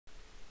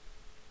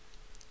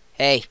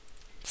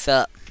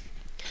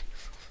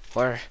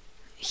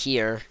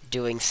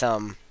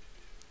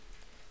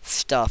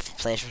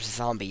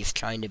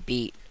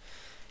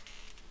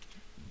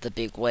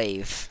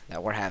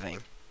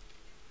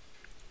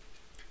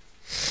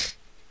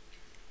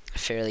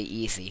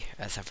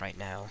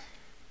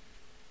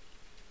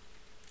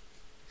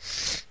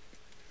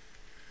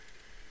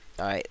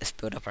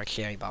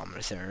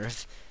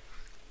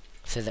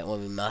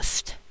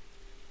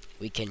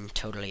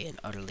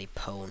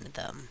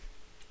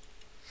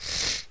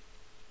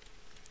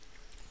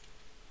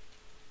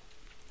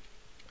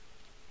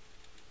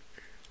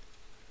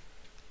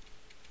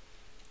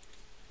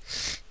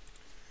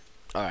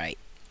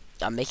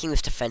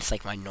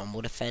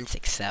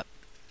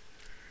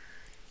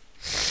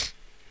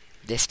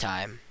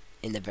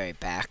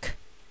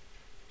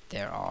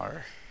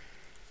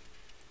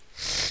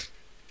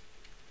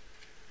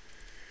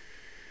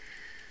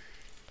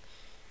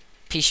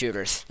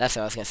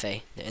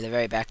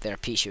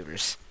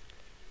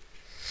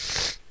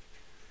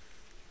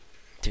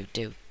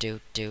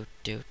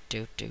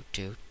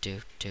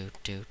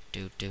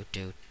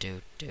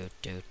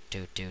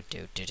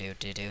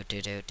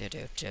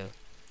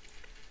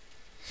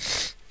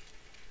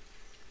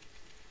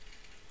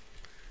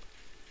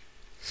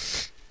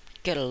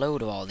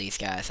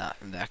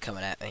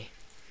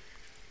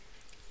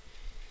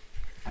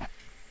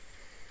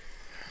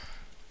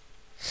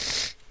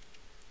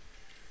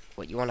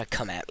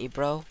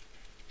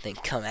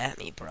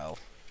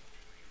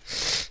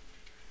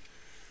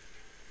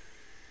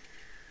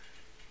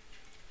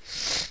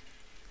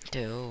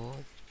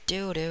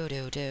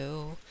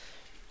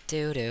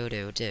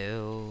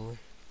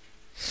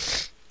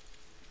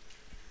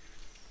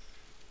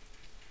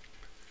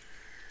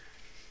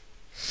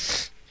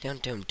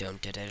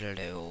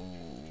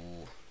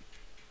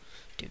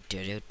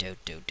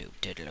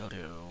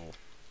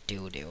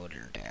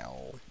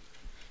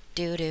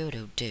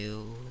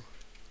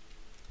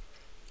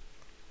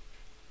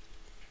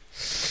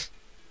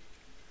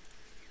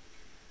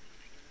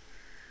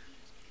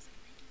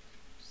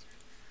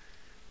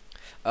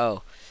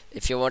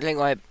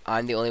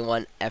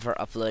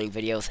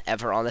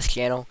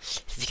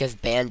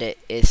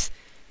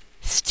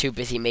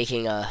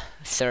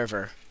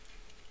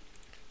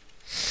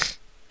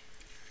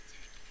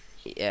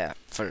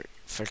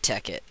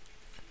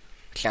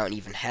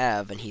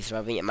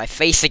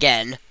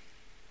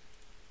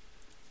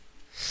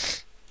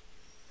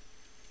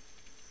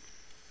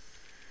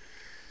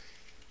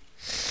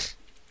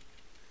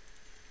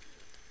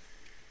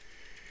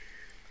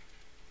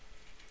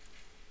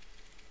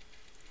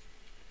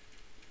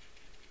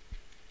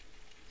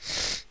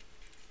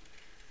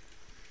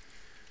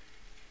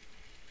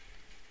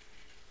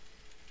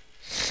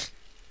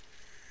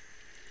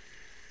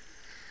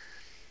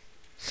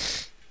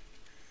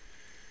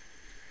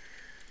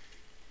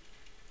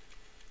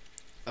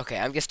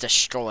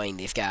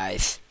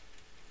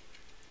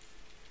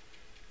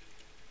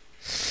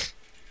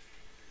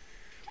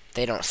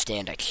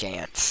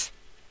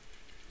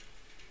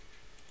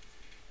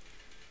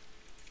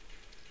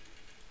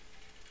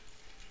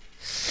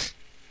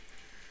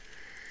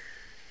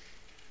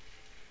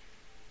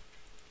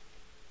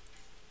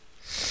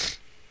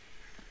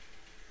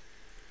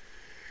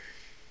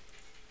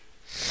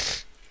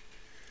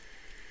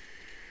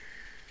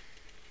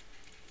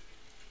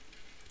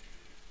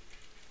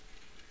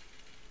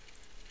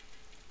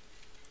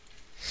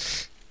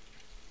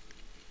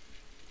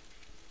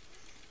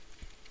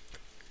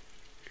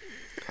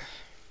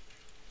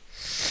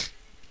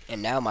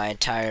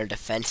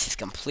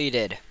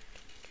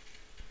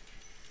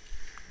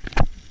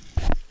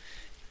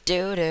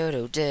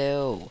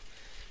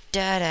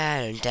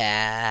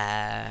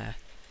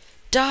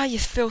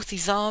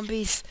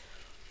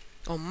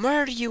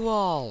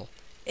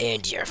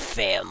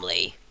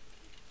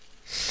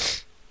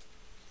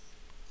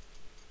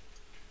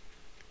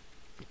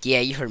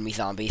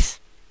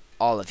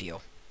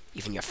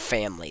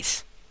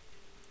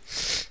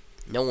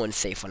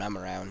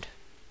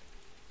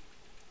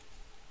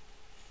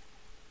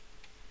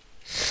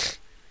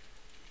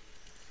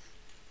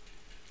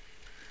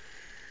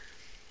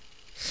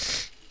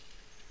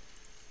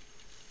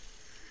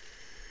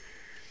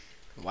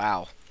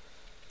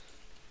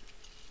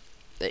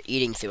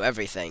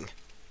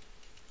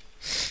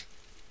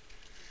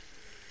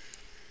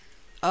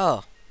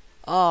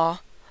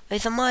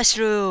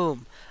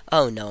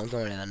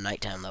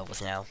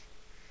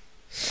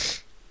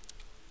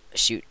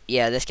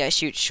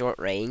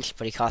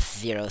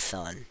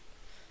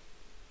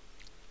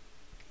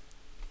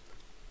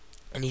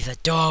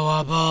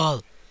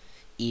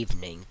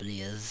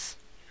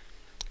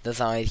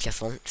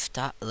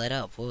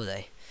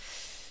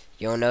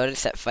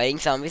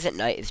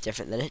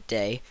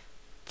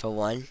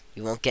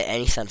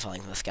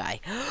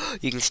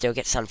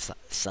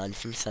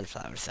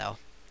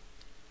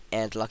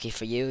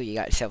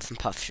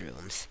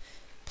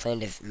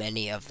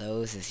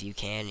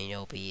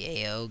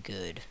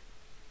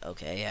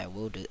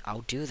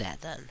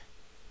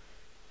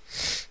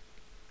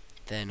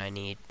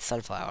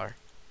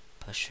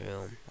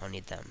Mushroom. I'll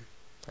need them.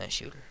 Plant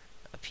shooter.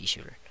 A pea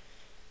shooter.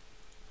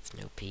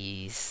 No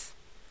peas.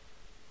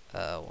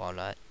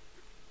 Walnut.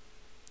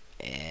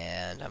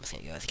 And I'm just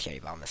gonna go with a cherry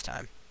bomb this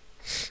time.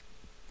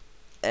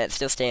 And it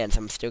still stands.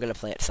 I'm still gonna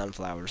plant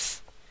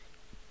sunflowers.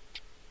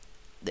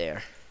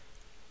 There.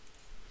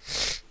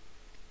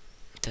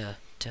 Duh.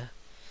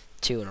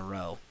 2 in a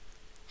row.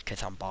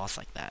 Because I'm boss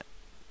like that.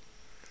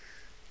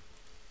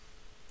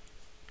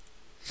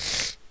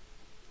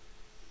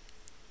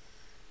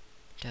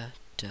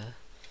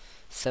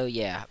 So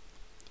yeah,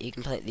 you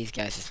can plant these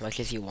guys as much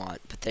as you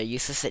want, but they're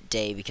useless at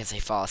day because they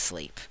fall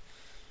asleep.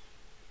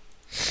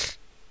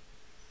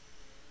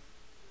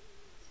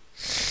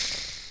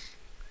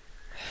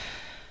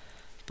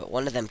 But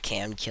one of them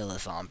can kill a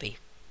zombie.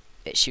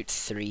 It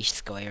shoots 3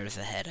 squares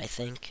ahead, I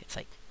think. It's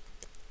like,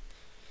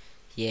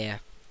 yeah.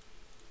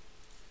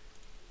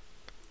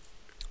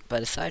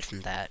 But aside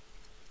from that,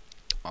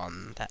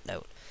 on that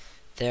note,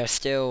 they're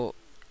still,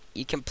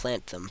 you can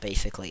plant them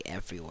basically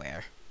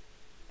everywhere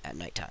at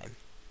nighttime.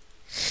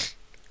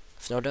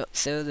 So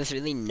there's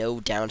really no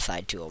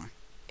downside to them,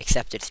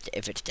 except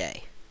if it's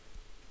day.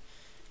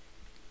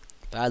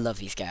 But I love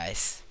these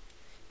guys.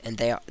 And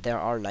there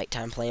are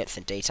nighttime plants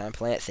and daytime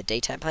plants. The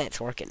daytime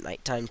plants work at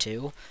nighttime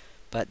too,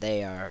 but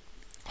they are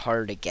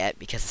harder to get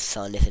because the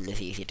sun isn't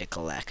as easy to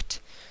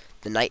collect.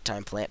 The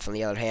nighttime plants, on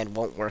the other hand,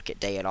 won't work at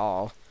day at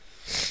all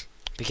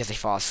because they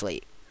fall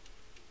asleep.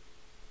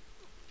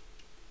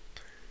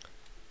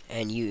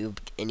 And you'll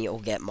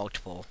get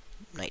multiple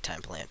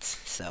nighttime plants,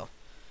 so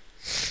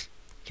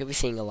you'll be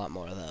seeing a lot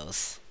more of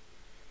those.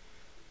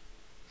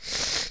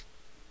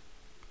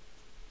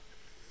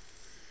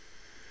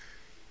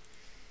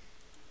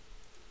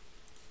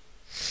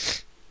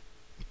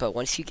 But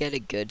once you get a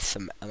good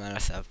supply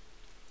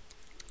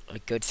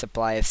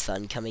of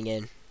sun coming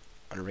in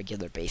on a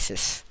regular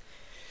basis,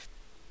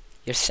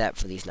 you're set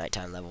for these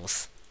nighttime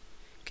levels.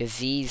 Because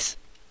these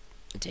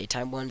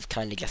daytime ones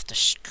kind of just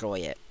destroy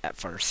it at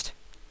first.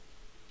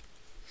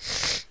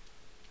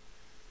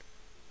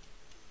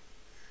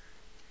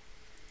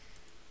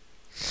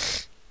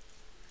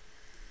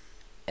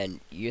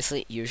 And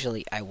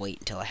usually I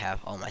wait until I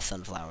have all my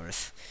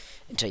sunflowers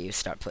until you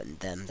start putting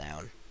them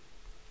down,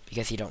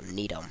 because you don't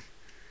need them.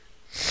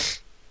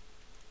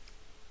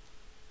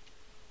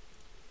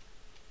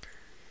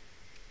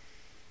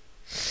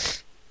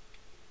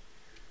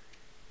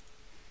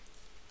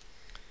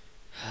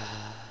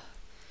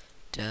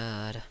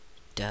 Da da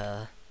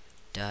da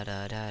da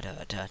da da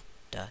da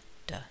da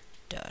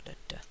da da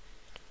da.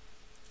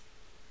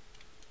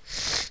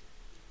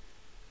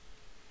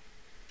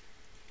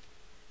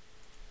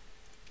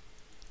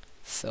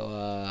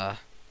 So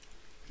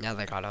now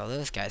that I got all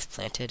those guys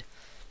planted,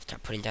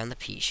 start putting down the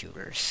pea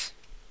shooters.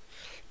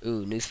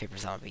 Ooh, newspaper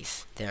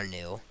zombies. They're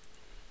new.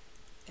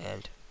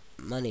 And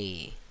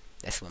money.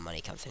 That's when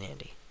money comes in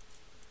handy.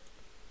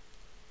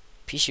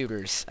 Pea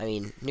shooters. I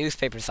mean,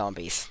 newspaper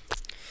zombies.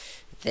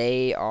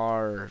 They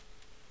are...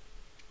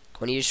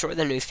 When you destroy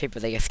the newspaper,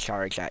 they just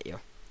charge at you.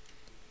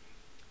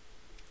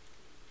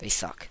 They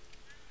suck.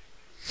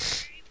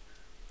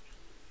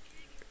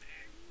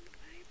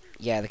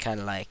 Yeah, they're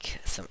kind of like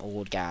some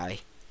old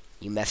guy.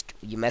 You messed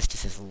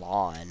with his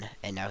lawn,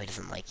 and now he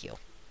doesn't like you.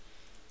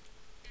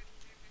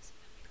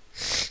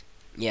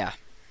 Yeah,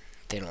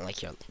 they don't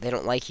like you. They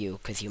don't like you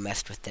because you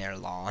messed with their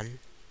lawn.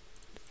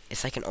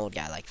 It's like an old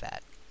guy like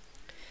that.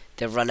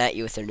 They'll run at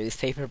you with their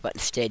newspaper, but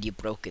instead you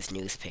broke his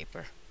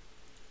newspaper.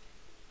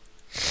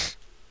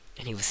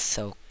 And he was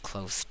so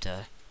close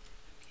to...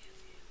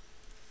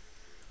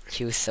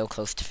 He was so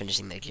close to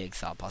finishing the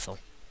jigsaw puzzle.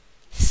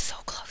 So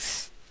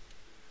close.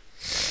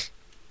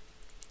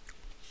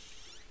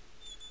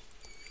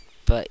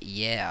 But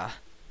yeah.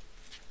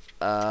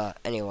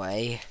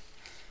 Anyway.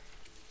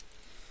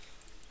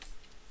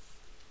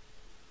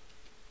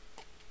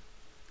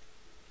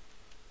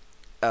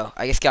 Oh,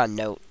 I just got a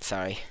note,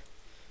 sorry.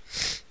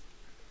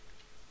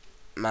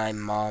 My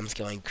mom's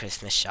going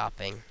Christmas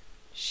shopping.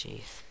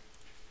 She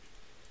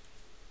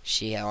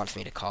wants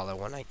me to call her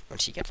when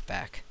she gets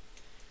back.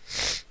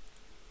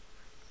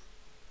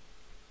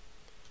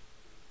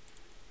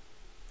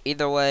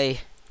 Either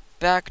way,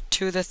 back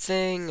to the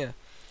thing.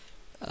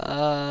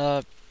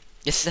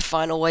 This is the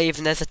final wave,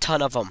 and there's a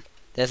ton of them.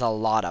 There's a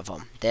lot of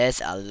them.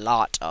 There's a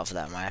lot of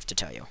them, I have to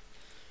tell you.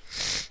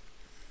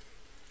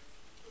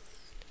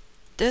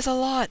 There's a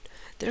lot.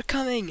 They're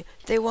coming.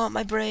 They want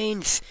my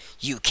brains.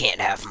 You can't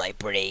have my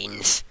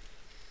brains.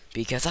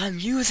 Because I'm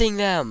using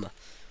them.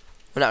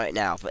 Well, not right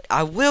now, but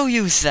I will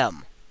use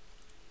them.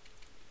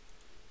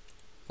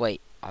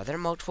 Wait, are there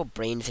multiple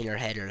brains in your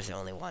head, or is there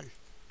only one?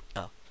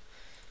 Oh.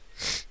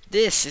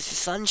 This is a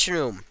sun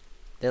shroom.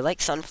 They're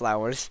like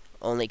sunflowers,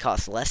 only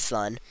cost less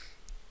sun,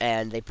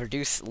 and they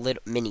produce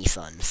little mini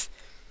suns.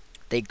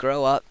 They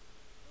grow up,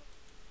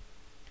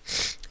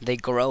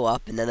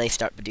 and then they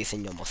start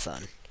producing normal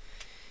sun.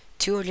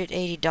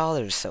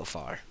 $280 so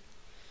far.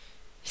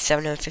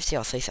 $750,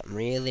 I'll say something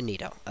really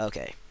neato.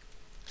 Okay.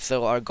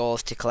 So our goal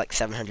is to collect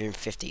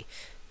 750.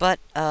 But,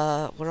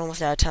 we're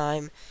almost out of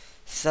time.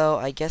 So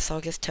I guess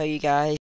I'll just tell you guys